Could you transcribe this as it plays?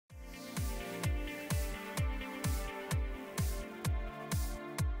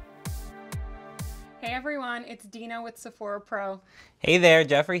Hey everyone, it's Dina with Sephora Pro. Hey there,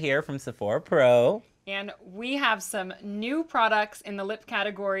 Jeffrey here from Sephora Pro. And we have some new products in the lip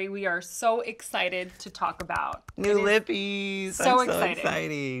category we are so excited to talk about. New It is lippies. so I'm so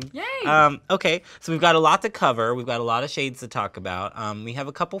exciting. exciting. Yay! Okay, so we've got a lot to cover. We've got a lot of shades to talk about. We have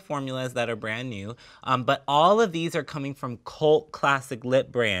a couple formulas that are brand new, but all of these are coming from cult classic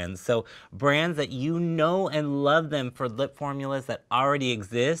lip brands. So brands that you know and love them for lip formulas that already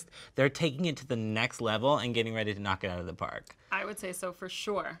exist. They're taking it to the next level and getting ready to knock it out of the park. I would say so for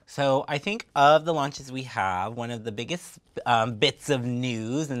sure. So I think of the launches we have, one of the biggest bits of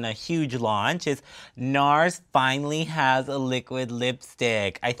news and a huge launch is NARS finally has a liquid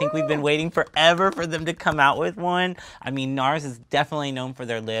lipstick. I think we've been waiting forever for them to come out with one. I mean, NARS is definitely known for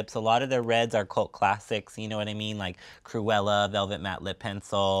their lips. A lot of their reds are cult classics, you know what I mean? Like Cruella Velvet Matte Lip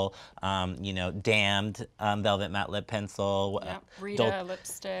Pencil, Damned Velvet Matte Lip Pencil. Yep, Rita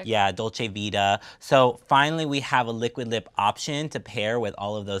lipstick. Yeah, Dolce Vita. So finally we have a liquid lip option to pair with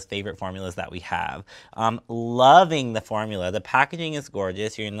all of those favorite formulas that we have. Loving the formula. The packaging is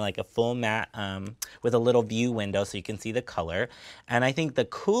gorgeous. You're in like a full matte with a little view window so you can see the color. And I think the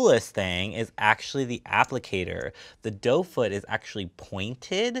coolest thing is actually the applicator. The doe foot is actually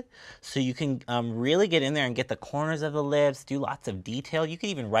pointed so you can really get in there and get the corners of the lips, do lots of detail. You could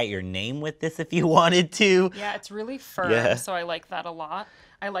even write your name with this if you wanted to. Yeah, it's really firm, Yeah. so I like that a lot.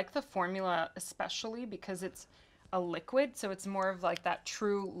 I like the formula especially because it's a liquid, so it's more of like that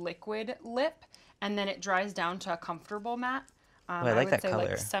true liquid lip, and then it dries down to a comfortable matte. I like would that say color.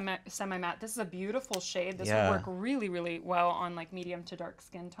 like semi matte. This is a beautiful shade. This Yeah. would work really, really well on like medium to dark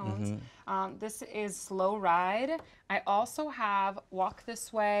skin tones. This is Slow Ride. I also have Walk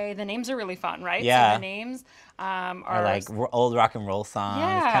This Way. The names are really fun, right? Yeah. So the names Are like old rock and roll songs.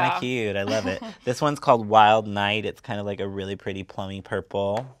 Yeah. Kind of cute. I love it. This one's called Wild Night. It's kind of like a really pretty plummy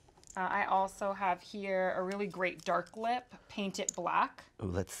purple. I also have here a really great dark lip, Paint It Black. Ooh,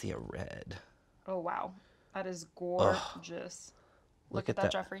 let's see a red. Oh, wow. That is gorgeous. Look at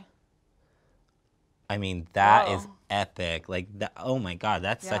that, Jeffrey. I mean, that is Whoa. epic. Like, that, oh my God,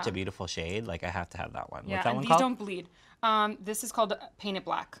 that's such a Yeah. beautiful shade. Like, I have to have that one. Yeah, What's that and one these called? don't bleed. This is called Paint It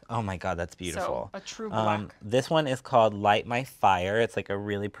Black. Oh my God, that's beautiful. So, a true black. This one is called Light My Fire. It's like a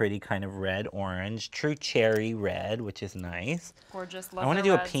really pretty kind of red orange, true cherry red, which is nice. Gorgeous. Love I want to the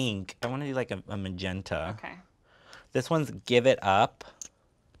do a reds. pink. I want to do like a magenta. Okay. This one's Give It Up,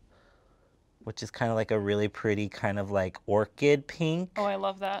 which is kind of like a really pretty kind of like orchid pink. Oh, I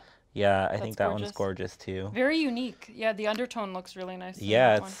love that. Yeah, I think that gorgeous. one's gorgeous too. Very unique. Yeah, the undertone looks really nice. in Yeah,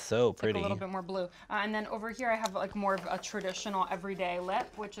 that it's one. so It's like pretty. a little bit more blue. And then over here I have like more of a traditional everyday lip,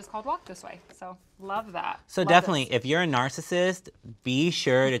 which is called Walk This Way. So love that. So Love definitely, this. if you're a narcissist, be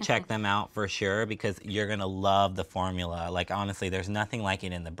sure to check them out for sure because you're gonna love the formula. Like honestly, there's nothing like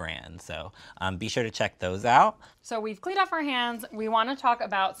it in the brand. So be sure to check those out. So we've cleaned off our hands. We want to talk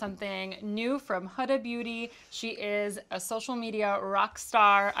about something new from Huda Beauty. She is a social media rock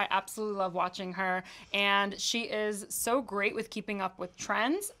star. I absolutely love watching her. And she is so great with keeping up with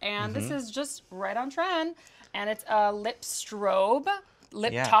trends. And this is just right on trend. And it's a lip strobe,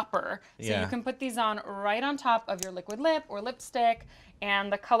 lip Yeah. topper. So Yeah. you can put these on right on top of your liquid lip or lipstick.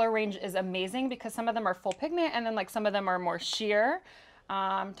 And the color range is amazing because some of them are full pigment and then like some of them are more sheer.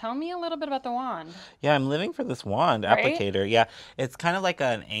 Tell me a little bit about the wand. Yeah, I'm living for this wand Right? applicator. Yeah, it's kind of like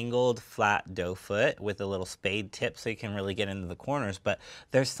an angled flat doe foot with a little spade tip so you can really get into the corners. But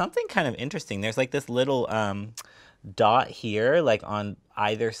there's something kind of interesting. There's like this little dot here, like on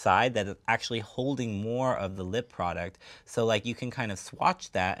either side that is actually holding more of the lip product. So like you can kind of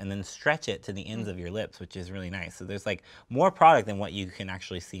swatch that and then stretch it to the ends of your lips, which is really nice. So there's like more product than what you can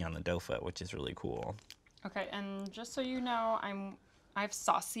actually see on the doe foot, which is really cool. Okay, and just so you know, I have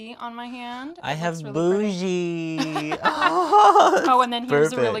Saucy on my hand. I It have looks really pretty. bougie. Oh, and then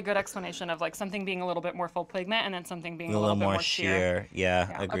here's a really perfect. good explanation of like something being a little bit more full pigment and then something being A a little bit more more sheer. sheer. Yeah,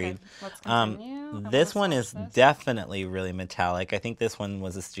 Yeah, agreed. Okay, let's continue. I'm This gonna one is swatch this. definitely really metallic. I think this one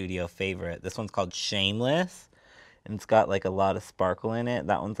was a studio favorite. This one's called Shameless. And it's got like a lot of sparkle in it.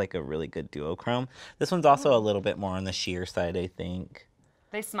 That one's like a really good duochrome. This one's also a little bit more on the sheer side, I think.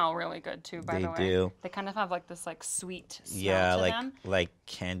 They smell really good too, by They the way. do. They kind of have like this like sweet smell Yeah, to like them. like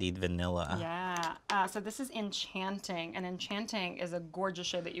candied vanilla. Yeah. So this is Enchanting, and Enchanting is a gorgeous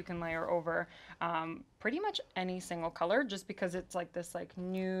shade that you can layer over pretty much any single color, just because it's like this like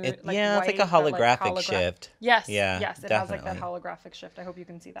nude, like Yeah, it's like a white, but, holographic shift. Yes. Yeah, Yes. It has like that definitely. holographic shift. I hope you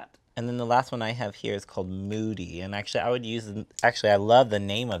can see that. And then the last one I have here is called Moody. And actually, I would use, actually, I love the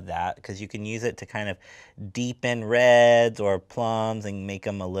name of that because you can use it to kind of deepen reds or plums and make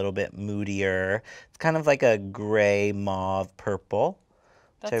them a little bit moodier. It's kind of like a gray, mauve, purple,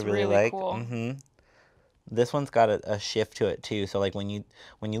 which That's I really really like. cool. This one's got a shift to it too. So like when you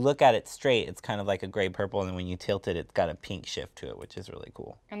look at it straight, it's kind of like a gray purple, and then when you tilt it, it's got a pink shift to it, which is really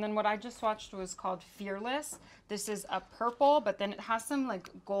cool. And then what I just swatched was called Fearless. This is a purple, but then it has some like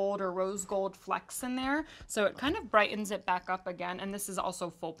gold or rose gold flecks in there. So it kind of brightens it back up again. And this is also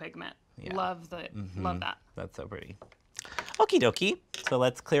full pigment. Yeah. Love that. That's so pretty. Okie dokie. So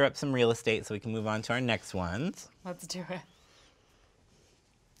let's clear up some real estate so we can move on to our next ones. Let's do it.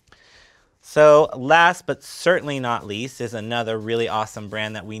 So last but certainly not least is another really awesome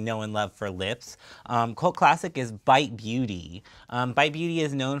brand that we know and love for lips. Cult classic is Bite Beauty. Bite Beauty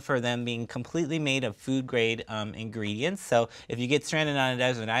is known for them being completely made of food grade ingredients. So if you get stranded on a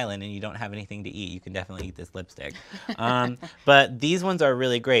desert island and you don't have anything to eat, you can definitely eat this lipstick. But these ones are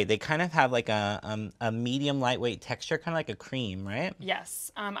really great. They kind of have like a medium lightweight texture, kind of like a cream, right?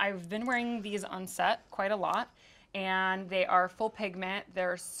 Yes, I've been wearing these on set quite a lot. And they are full pigment.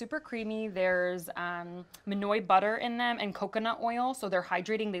 They're super creamy. There's Minoy butter in them and coconut oil, so they're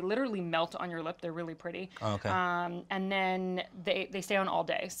hydrating. They literally melt on your lip. They're really pretty. Oh, okay. And then they stay on all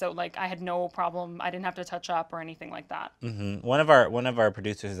day. So like I had no problem. I didn't have to touch up or anything like that. Mm-hmm. One of our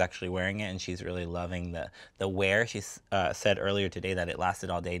producers is actually wearing it, and she's really loving the wear. She said earlier today that it lasted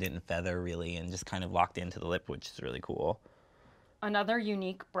all day, didn't feather really, and just kind of locked into the lip, which is really cool. Another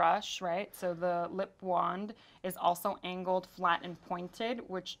unique brush, right? So the lip wand is also angled, flat, and pointed,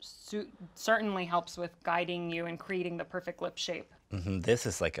 which certainly helps with guiding you and creating the perfect lip shape. Mm-hmm. This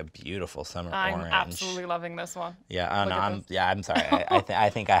is like a beautiful summer I'm orange. absolutely loving this one. Yeah, I'm sorry. I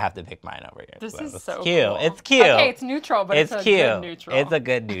think I have to pick mine over here. This is it's so cute. cool. It's cute. Okay, it's neutral, but it's a cute. good neutral. It's a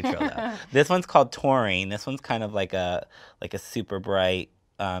good neutral though. This one's called Taurine. This one's kind of like a super bright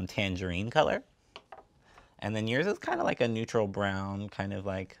tangerine color. And then yours is kind of like a neutral brown, kind of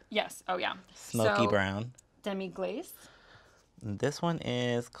like yes. Oh yeah. smoky brown. Demi glace. This one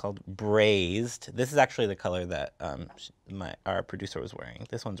is called Braised. This is actually the color that our producer was wearing.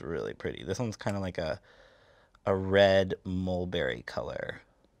 This one's really pretty. This one's kind of like a red mulberry color.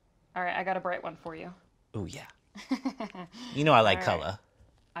 All right, I got a bright one for you. Oh yeah. You know I like color.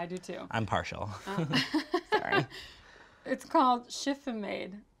 I do too. I'm partial. Sorry. It's called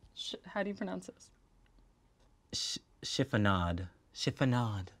Chiffonade. How do you pronounce this? Chiffonade.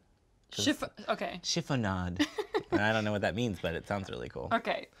 Okay. Chiffonade. I don't know what that means, but it sounds really cool.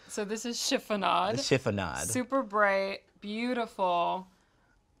 Okay, so this is Chiffonade. Chiffonade. Super bright, beautiful,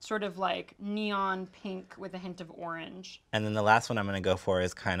 sort of like neon pink with a hint of orange. And then the last one I'm going to go for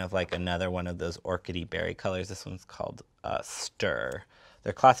is kind of like another one of those orchidy berry colors. This one's called Stir.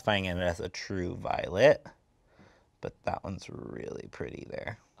 They're classifying it as a true violet, but that one's really pretty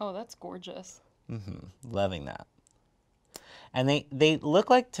there. Oh, that's gorgeous. Mm-hmm. Loving that. And they look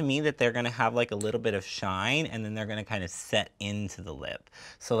like to me that they're going to have like a little bit of shine, and then they're going to kind of set into the lip.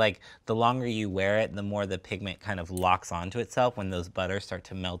 So like the longer you wear it, the more the pigment kind of locks onto itself when those butters start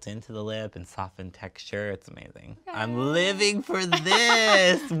to melt into the lip and soften texture. It's amazing. Okay. I'm living for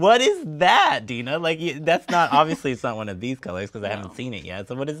this. What is that, Dina? Like that's not, obviously it's not one of these colors because I haven't seen it yet.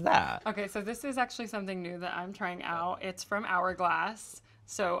 So what is that? Okay, so this is actually something new that I'm trying out. It's from Hourglass.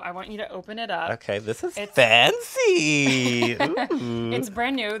 So I want you to open it up. Okay, this is fancy. It's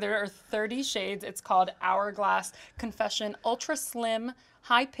brand new. There are 30 shades. It's called Hourglass Confession Ultra Slim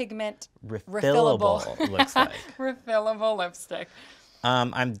High Pigment Refillable looks like. Refillable lipstick.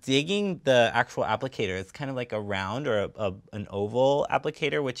 I'm digging the actual applicator. It's kind of like a round or an oval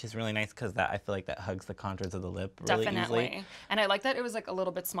applicator, which is really nice because I feel like that hugs the contours of the lip really easily. And I like that it was like a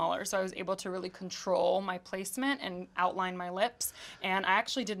little bit smaller, so I was able to really control my placement and outline my lips. And I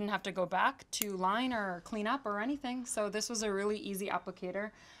actually didn't have to go back to line or clean up or anything, so this was a really easy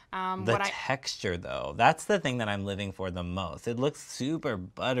applicator. The texture, though, that's the thing that I'm living for the most. It looks super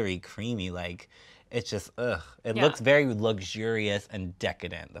buttery, creamy, like... It's just, It looks very luxurious and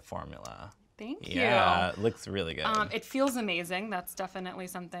decadent, the formula. Thank you. Yeah, it looks really good. It feels amazing. That's definitely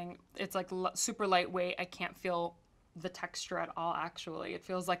something. It's like super lightweight. I can't feel the texture at all, actually. It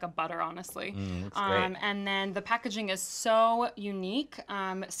feels like a butter, honestly. Looks great. And then the packaging is so unique.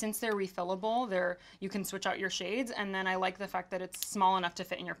 Since they're refillable, you can switch out your shades. And then I like the fact that it's small enough to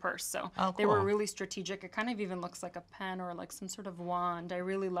fit in your purse. So they were really strategic. It kind of even looks like a pen or like some sort of wand. I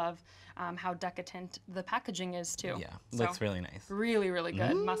really love how decadent the packaging is, too. Yeah, looks really nice. Really, really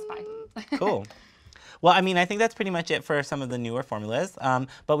good. Must buy. Cool. Well, I mean, I think that's pretty much it for some of the newer formulas.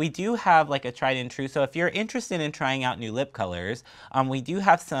 But we do have like a tried and true. So if you're interested in trying out new lip colors, we do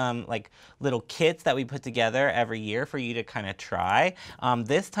have some like little kits that we put together every year for you to kind of try.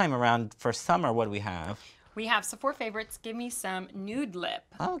 This time around for summer, what do we have? We have Sephora favorites. Give me some nude lip.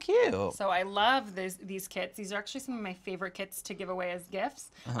 Oh, cute. So I love these kits. These are actually some of my favorite kits to give away as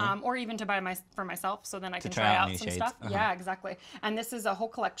gifts, or even to buy for myself, so then I can try out new some shades. stuff. Yeah, exactly. And this is a whole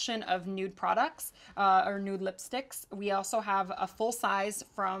collection of nude products, or nude lipsticks. We also have a full size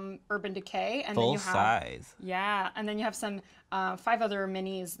from Urban Decay, and then you have size. Yeah, and then you have some 5 other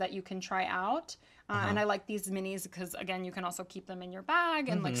minis that you can try out. And I like these minis because, again, you can also keep them in your bag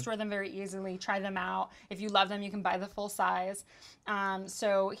and like store them very easily, try them out. If you love them, you can buy the full size.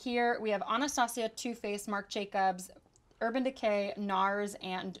 So here we have Anastasia, Too Faced, Marc Jacobs, Urban Decay, NARS,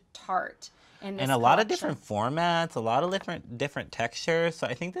 and Tarte. In this And a lot of collection. different formats, a lot of different textures. So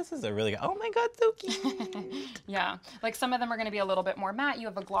I think this is a really good, oh my God, so cute. Yeah, like some of them are going to be a little bit more matte. You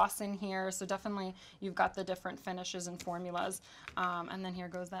have a gloss in here, so definitely you've got the different finishes and formulas. And then here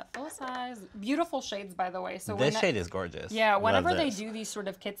goes that full size. Beautiful shades, by the way. So This shade is gorgeous. Yeah, whenever Love they this. do these sort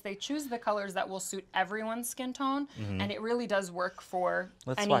of kits, they choose the colors that will suit everyone's skin tone, and it really does work for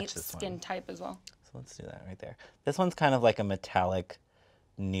Let's any swatch this skin one. type as well. So let's do that right there. This one's kind of like a metallic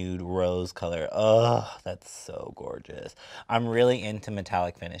nude rose color. Oh, that's so gorgeous. I'm really into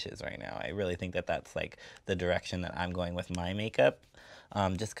metallic finishes right now. I really think that that's like the direction that I'm going with my makeup.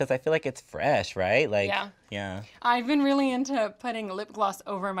 Just because I feel like it's fresh, right? Like, yeah. I've been really into putting lip gloss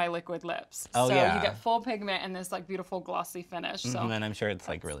over my liquid lips. Oh, so yeah. you get full pigment and this like beautiful glossy finish. So And I'm sure it's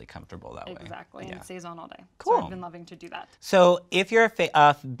like really comfortable that way. exactly, and it stays on all day. Cool. So I've been loving to do that. So if you're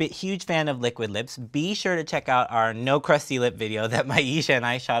a huge fan of liquid lips, be sure to check out our No Crusty Lip video that Maisha and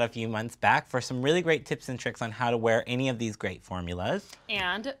I shot a few months back for some really great tips and tricks on how to wear any of these great formulas.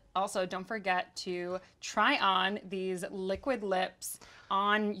 And also, don't forget to try on these liquid lips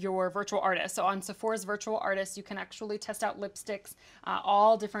on your virtual artist. So on Sephora's virtual artist, you can actually test out lipsticks,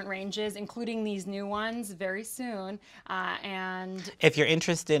 all different ranges, including these new ones very soon. And if you're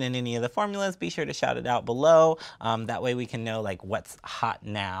interested in any of the formulas, be sure to shout it out below. That way we can know like what's hot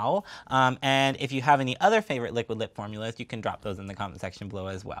now. And if you have any other favorite liquid lip formulas, you can drop those in the comment section below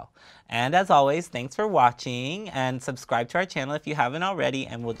as well. And as always, thanks for watching and subscribe to our channel if you haven't already,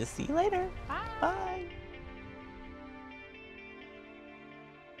 and we'll just see you later.